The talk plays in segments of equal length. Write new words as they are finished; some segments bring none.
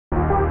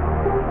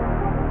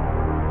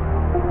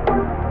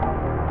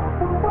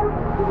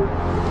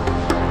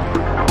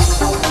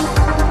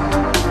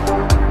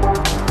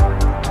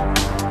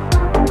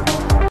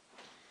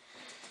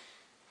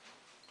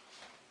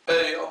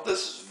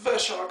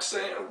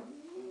saying,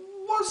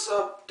 "What's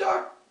up,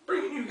 Doc?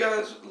 Bringing you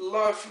guys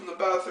live from the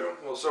bathroom."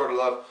 Well, sort of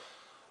live.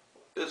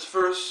 It's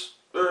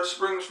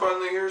spring's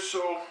finally here,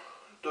 so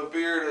the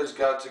beard has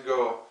got to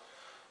go.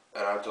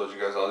 And I told you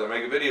guys I'll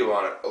make a video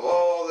on it of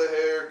all the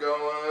hair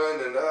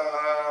going and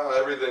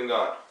everything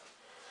gone.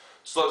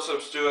 So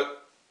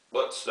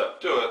let's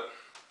step to it,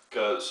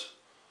 because,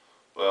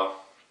 well,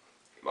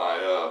 I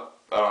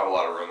don't have a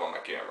lot of room on my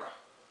camera.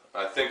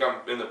 I think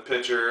I'm in the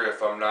picture.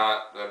 If I'm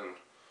not, then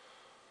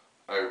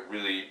I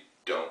really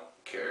don't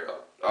care.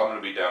 I'm going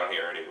to be down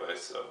here anyway,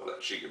 so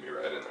that should get me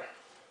right in there.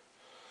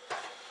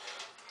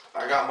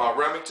 I got my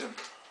Remington.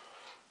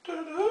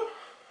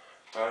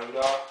 And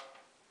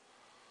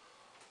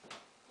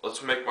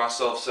let's make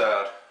myself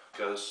sad,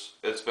 because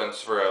it's been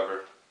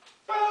forever.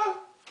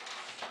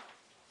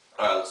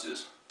 Alright, let's do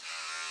this.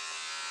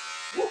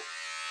 Woo.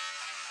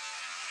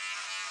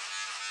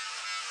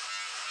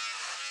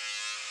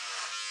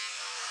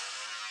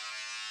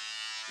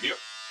 Yep.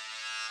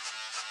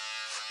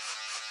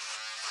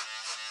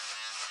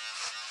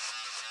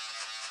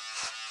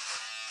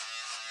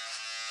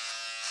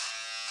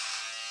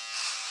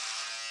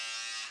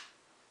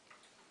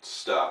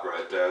 Stop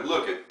right there.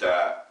 Look at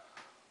that.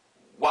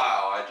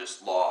 Wow, I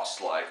just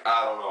lost, like,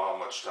 I don't know how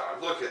much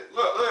time. Look at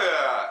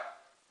that.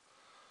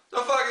 The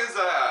fuck is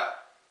that?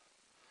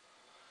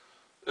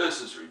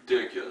 This is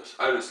ridiculous.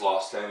 I just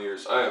lost 10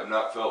 years. I have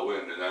not felt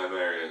wind in them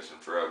areas in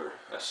forever.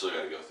 I still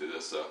gotta go through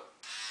this though.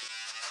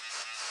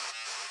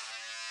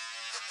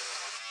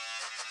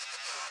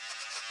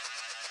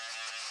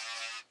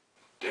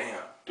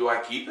 Damn. Do I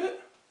keep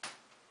it?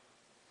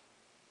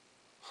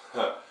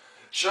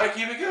 Should I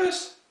keep it,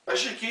 guys? I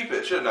should keep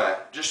it, shouldn't I?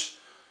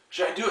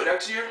 Should I do it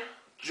next year?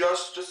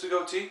 Just to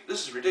goatee?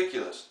 This is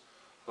ridiculous.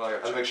 Well, I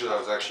gotta make sure that I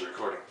was actually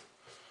recording.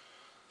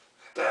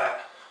 Look at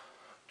that.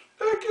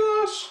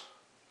 Ridiculous.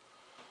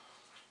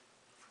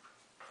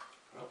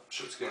 Oh,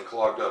 shit's getting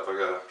clogged up. I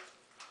gotta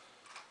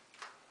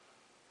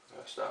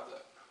stop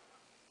that.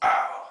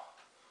 Ow.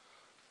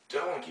 Do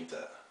I want to keep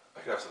that? I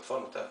could have some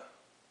fun with that.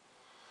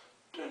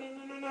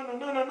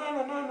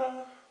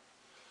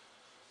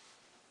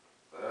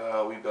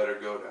 We better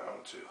go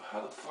down to...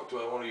 How the fuck do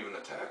I want to even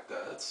attack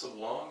that? That's so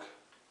long.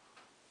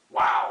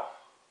 Wow.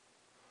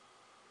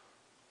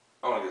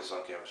 I want to get this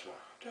on camera some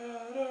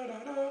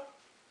more.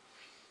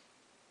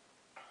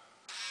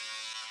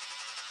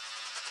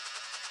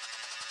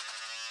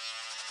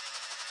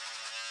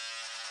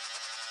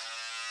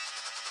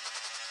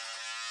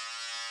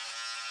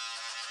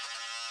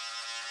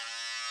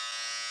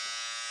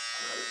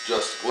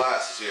 Just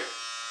glasses here.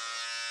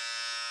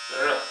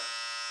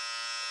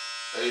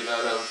 I ain't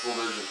not having full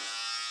vision.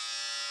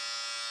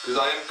 Because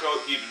I am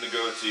keeping the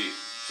goatee.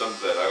 Some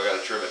of it, I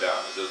gotta trim it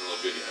down. It doesn't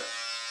look good yet.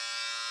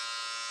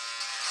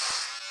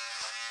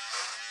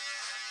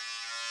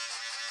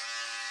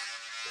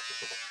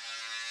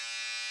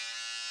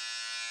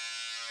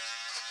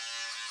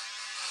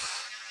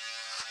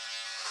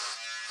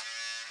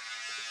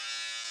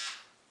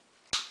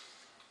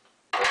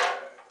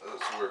 Alright,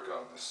 let's work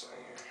on this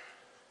thing here.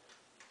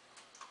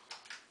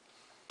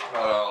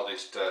 How do all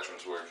these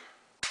attachments work?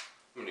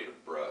 I'm gonna need a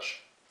brush.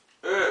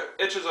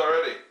 Itches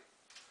already.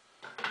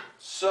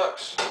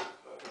 Sucks.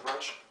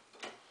 Brush.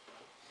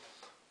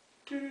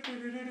 I'm gonna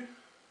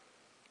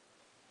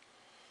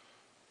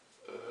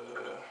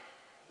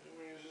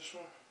use this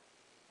one.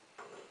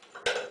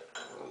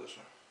 Or this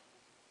one.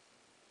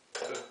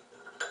 Okay.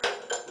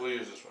 We'll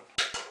use this one.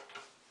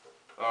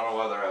 I don't know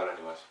why they're out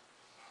anyways.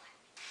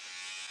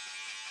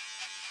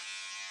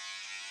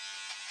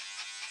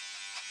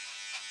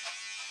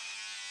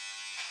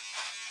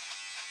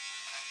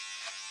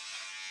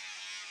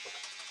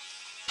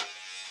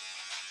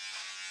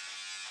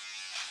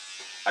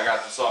 I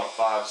got this on a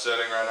 5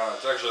 setting right now.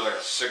 It's actually like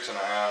a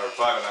 6.5 or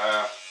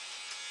 5.5.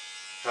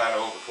 Kind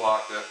of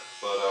overclocked it,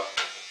 but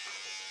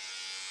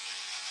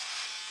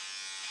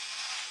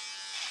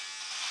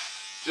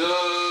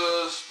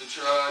just to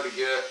try to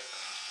get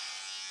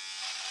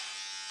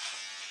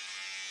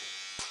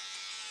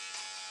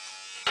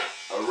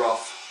a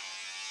rough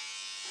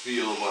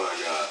feel of what I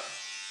got.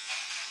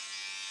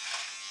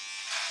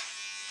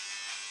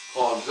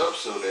 Clogs up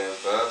so damn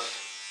fast.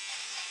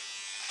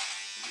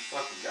 You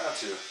fucking got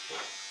to.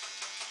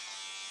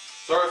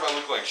 Sorry if I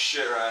look like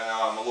shit right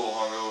now. I'm a little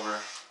hungover.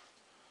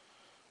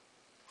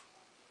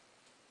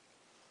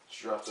 Let's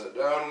drop that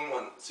down.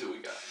 Let's see what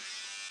we got.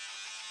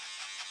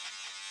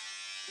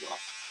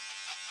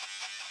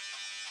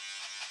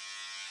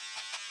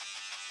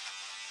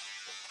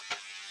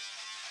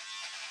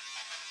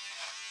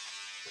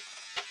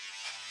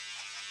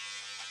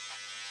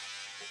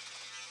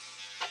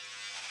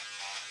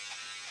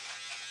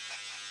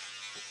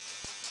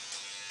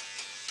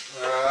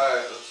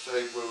 Alright, let's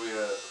take what we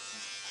at.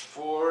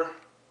 4.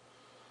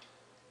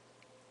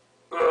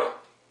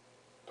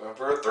 Time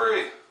for a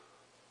 3.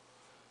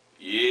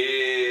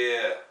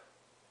 Yeah.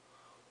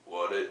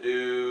 What it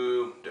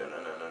do? No.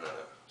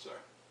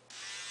 Sorry.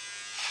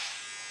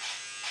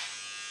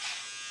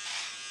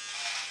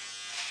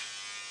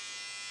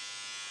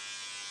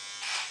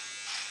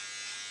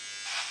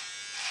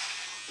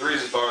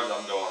 3's as far as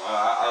I'm going.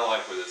 I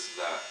like where this is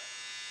at.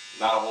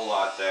 Not a whole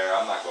lot there.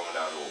 I'm not going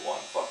down to a 1.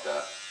 Fuck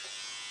that.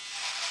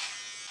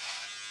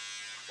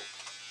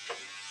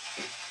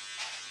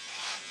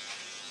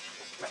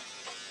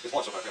 It's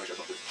one so I can make sure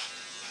something.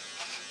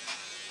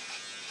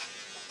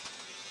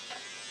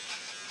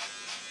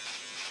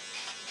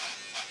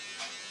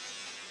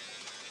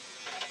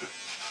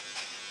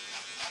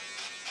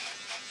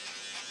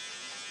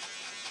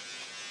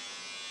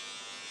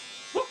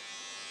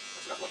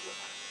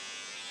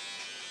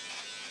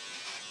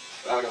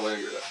 I'm gonna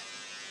layer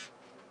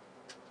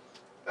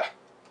that.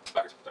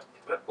 Backwards. Sorry.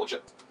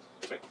 Bullshit.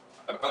 It's me.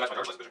 I'm that's my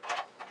driver's license picture.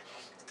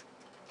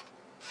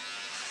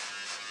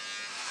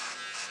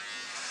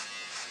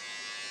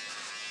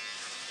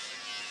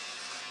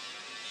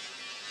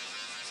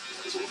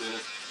 This will do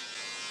it.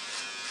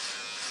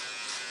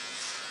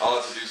 I'll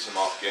have to do some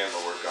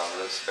off-camera work on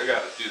this. I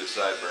gotta do the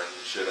sideburns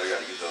and shit. I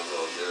gotta get those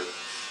all good.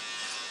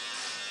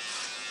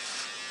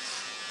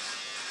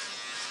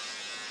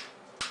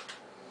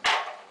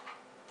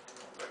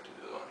 Back to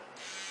the other one.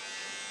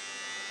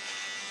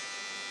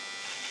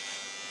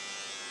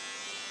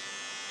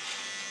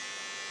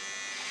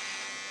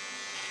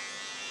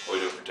 What are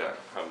we doing for time?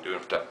 How are we doing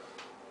for time?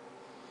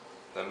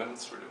 10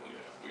 minutes? We're doing good.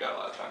 We got a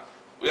lot of time.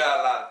 We got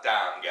a lot of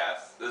time,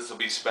 guys. This will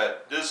be sped.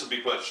 This will be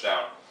pushed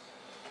down.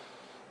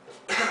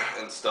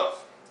 And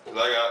stuff. Because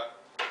I got...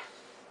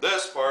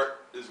 This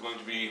part is going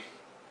to be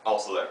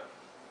also there.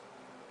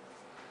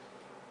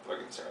 If I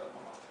can stare out of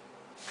my mouth.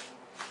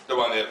 The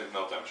one the epic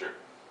melt temperature.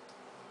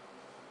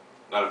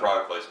 Not a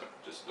product placement.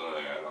 Just the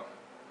only thing I have on.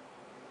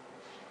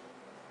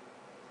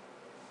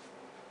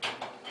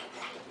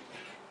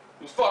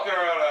 Who's fucking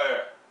around out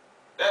here?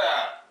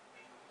 Yeah!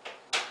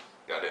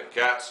 Goddamn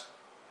cats.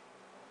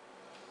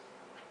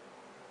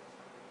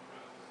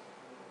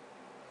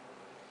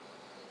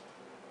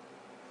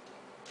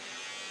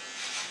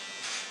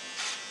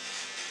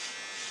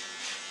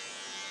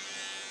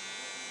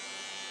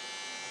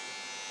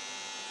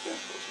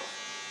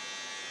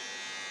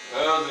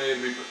 Well, they need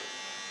to be perfect.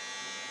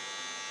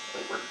 I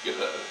think we're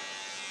good at it.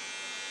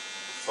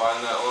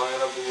 Find that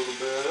line up a little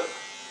bit.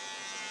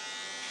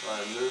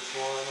 Find this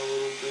line a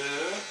little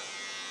bit.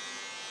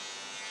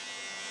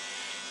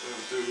 Go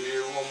through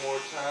here one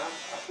more time.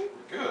 I think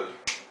we're good.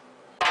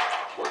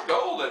 We're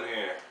golden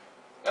here.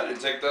 That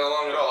didn't take that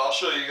long at all. I'll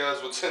show you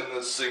guys what's in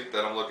this sink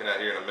that I'm looking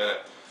at here in a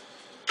minute.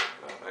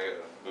 I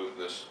gotta move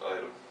this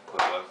item.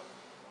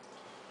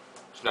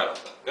 It's not up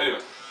there.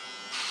 Anyway.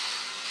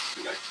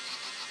 Okay.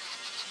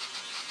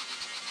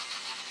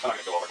 I'm not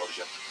gonna go over all this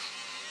shit.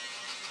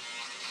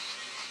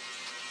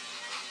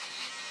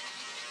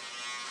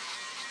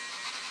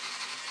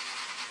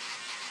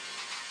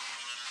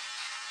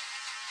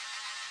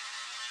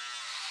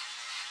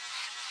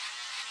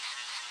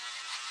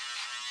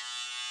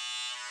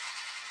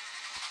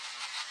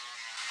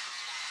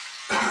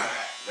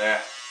 Nah.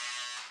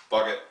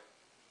 Fuck it.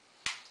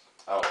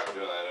 I don't like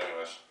doing that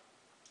anyways.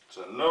 It's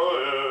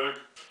annoying.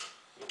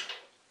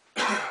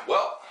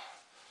 Well,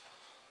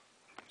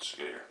 let's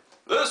get here.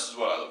 This is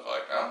what I look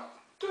like now.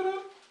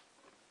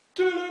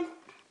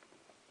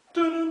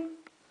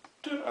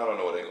 I don't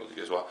know what angle you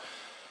guys want.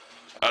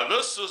 And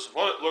this is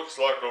what it looks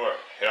like over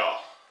here.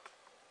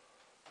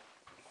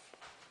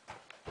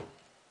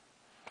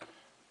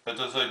 It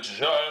is a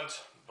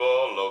giant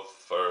ball of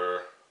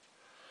fur.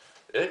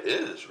 It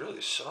is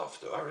really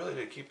soft though. I really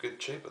did keep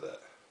good shape of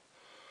that.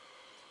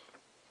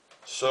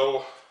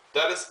 So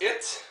that is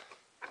it.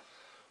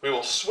 We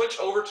will switch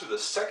over to the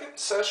second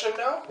session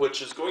now,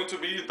 which is going to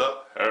be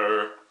the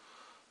hair.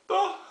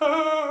 The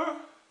hair.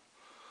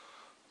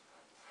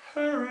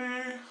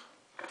 Hairy.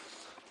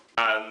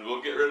 And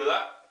we'll get rid of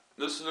that.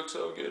 This looks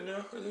all good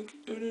now, I think.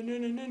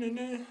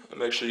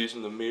 I'm actually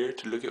using the mirror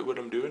to look at what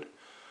I'm doing.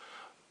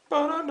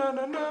 And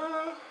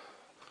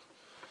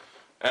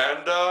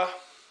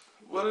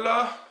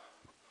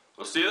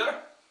we'll see you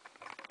there.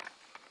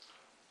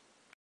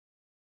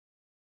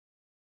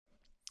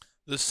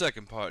 The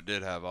second part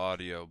did have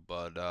audio,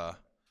 but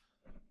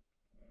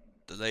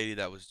the lady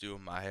that was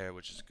doing my hair,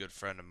 which is a good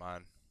friend of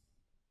mine,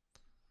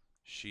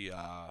 she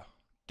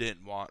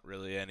didn't want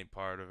really any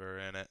part of her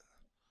in it.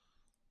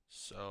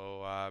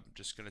 So I'm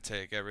just gonna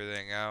take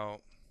everything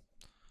out,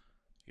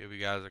 give you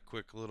guys a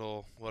quick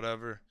little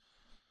whatever.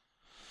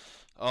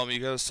 You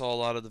guys saw a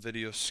lot of the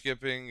video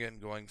skipping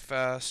and going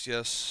fast.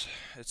 Yes,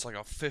 it's like a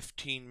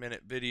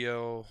 15-minute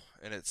video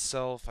in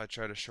itself. I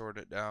try to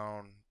shorten it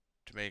down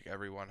to make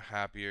everyone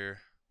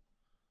happier.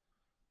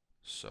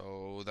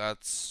 So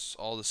that's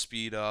all the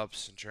speed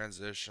ups and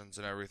transitions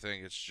and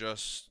everything. It's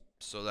just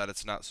so that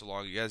it's not so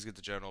long. You guys get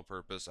the general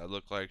purpose. I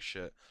look like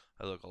shit.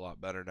 I look a lot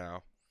better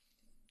now.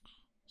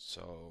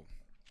 So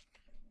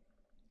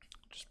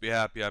just be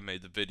happy I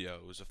made the video.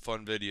 It was a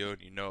fun video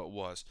and you know it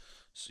was.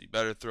 So you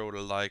better throw it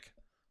a like,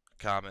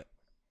 comment,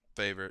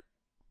 favorite,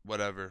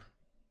 whatever.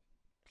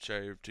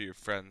 Share it to your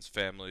friends,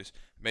 families.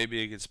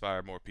 Maybe it can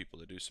inspire more people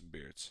to do some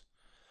beards.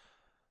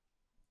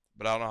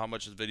 But I don't know how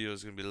much of the video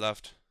is going to be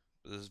left.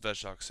 This is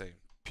Veshhawk saying,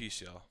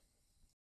 peace, y'all.